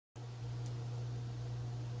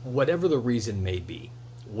whatever the reason may be,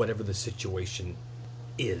 whatever the situation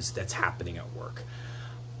is that's happening at work,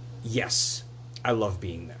 yes, I love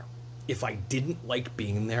being there. If I didn't like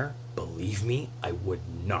being there, believe me, I would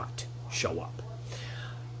not show up.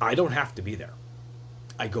 I don't have to be there.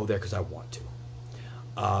 I go there because I want to.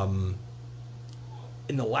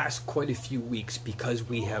 In the last quite a few weeks, because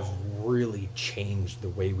we have really changed the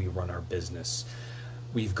way we run our business,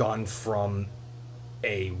 we've gone from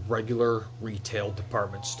a regular retail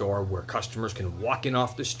department store where customers can walk in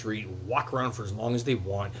off the street, walk around for as long as they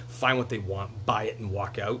want, find what they want, buy it and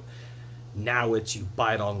walk out. Now it's you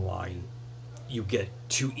buy it online, you get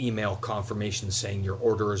 2 email confirmations saying your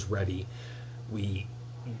order is ready. We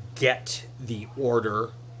get the order,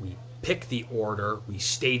 we pick the order, we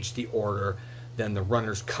stage the order, then the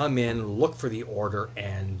runners come in, look for the order,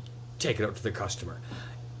 and take it out to the customer.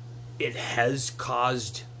 It has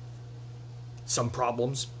caused some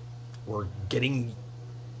problems. We're getting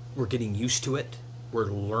used to it. We're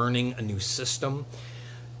learning a new system.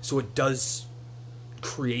 So it does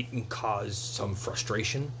create and cause some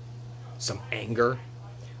frustration, some anger,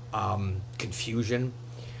 confusion.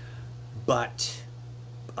 But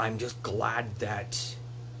I'm just glad that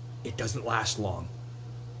it doesn't last long.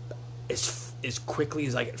 As quickly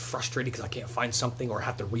as I get frustrated because I can't find something or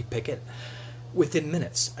have to repick it, within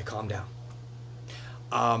minutes I calm down.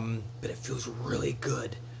 But it feels really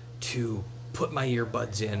good to put my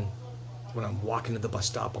earbuds in when I'm walking to the bus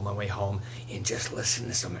stop on my way home and just listen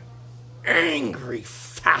to some angry,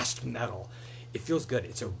 fast metal. It feels good.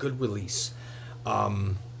 It's a good release.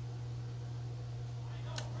 I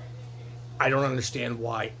don't understand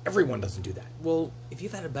why everyone doesn't do that. Well, if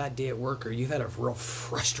you've had a bad day at work or you've had a real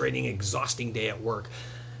frustrating, exhausting day at work,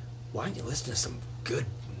 why don't you listen to some good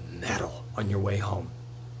metal on your way home?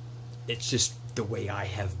 It's just the way I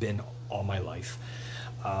have been all my life.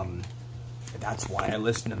 That's why I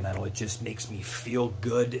listen to metal. It just makes me feel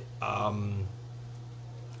good. No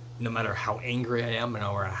matter how angry I am, no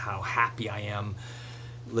matter how happy I am,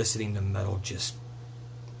 listening to metal just,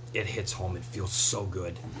 it hits home. It feels so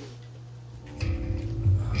good.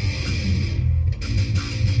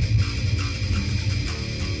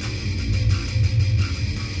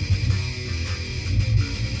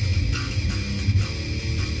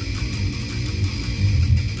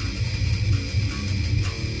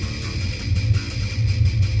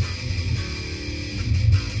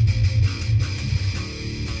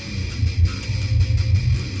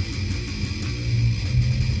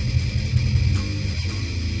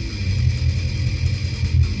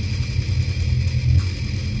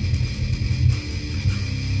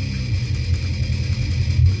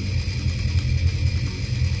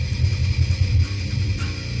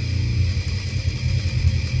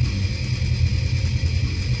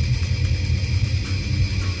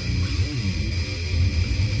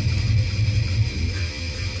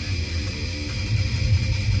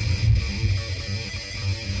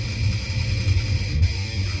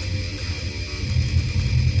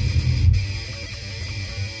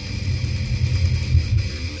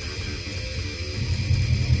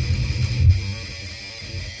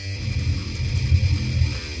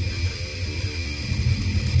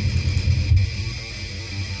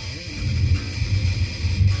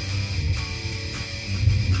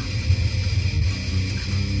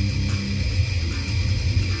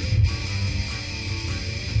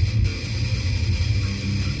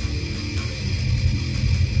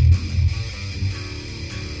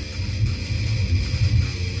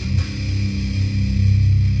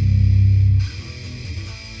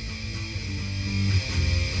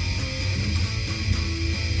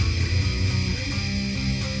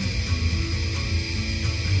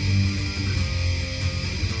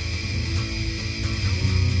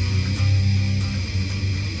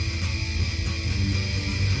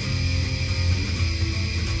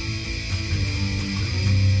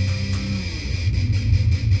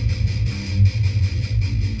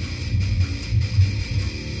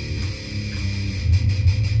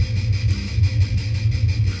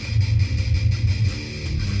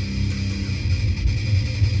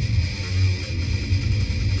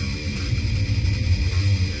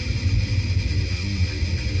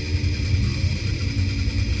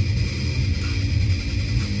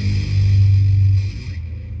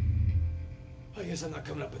 guess I'm not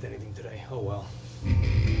coming up with anything today. Oh well.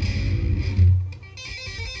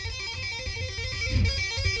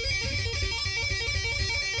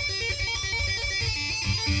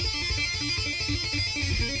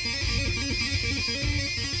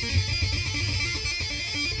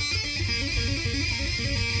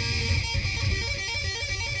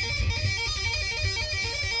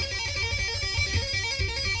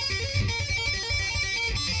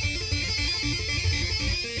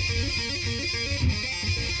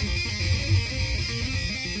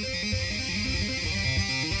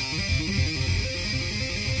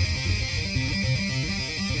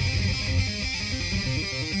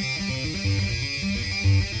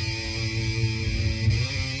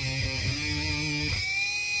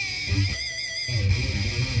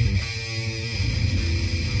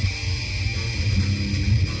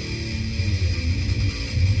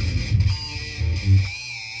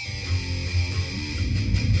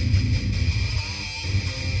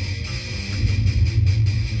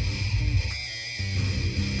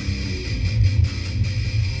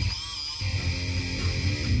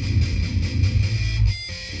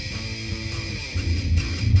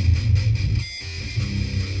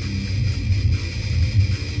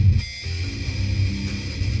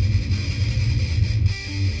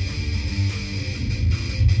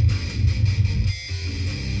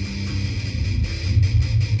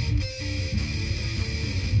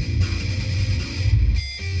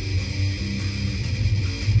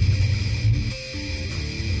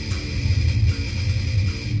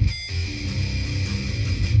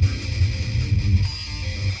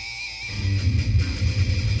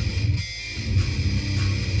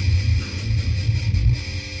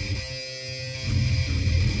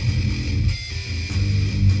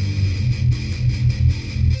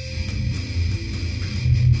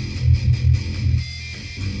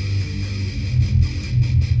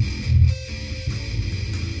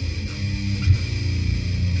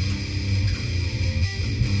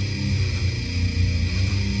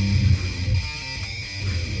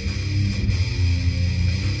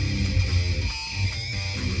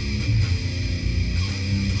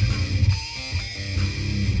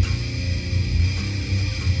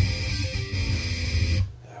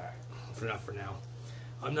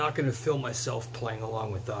 not going to film myself playing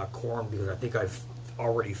along with Korn, because I think I've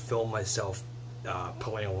already filmed myself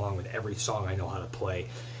playing along with every song I know how to play.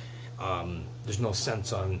 There's no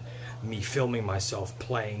sense on me filming myself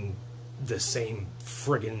playing the same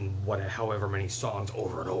friggin' however many songs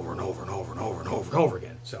over and over and over and over and over and over and over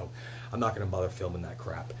again. So I'm not going to bother filming that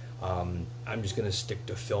crap. I'm just going to stick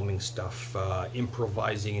to filming stuff,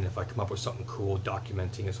 improvising, and if I come up with something cool,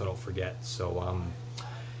 documenting it so I don't forget. So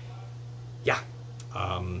yeah,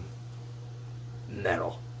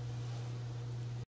 metal.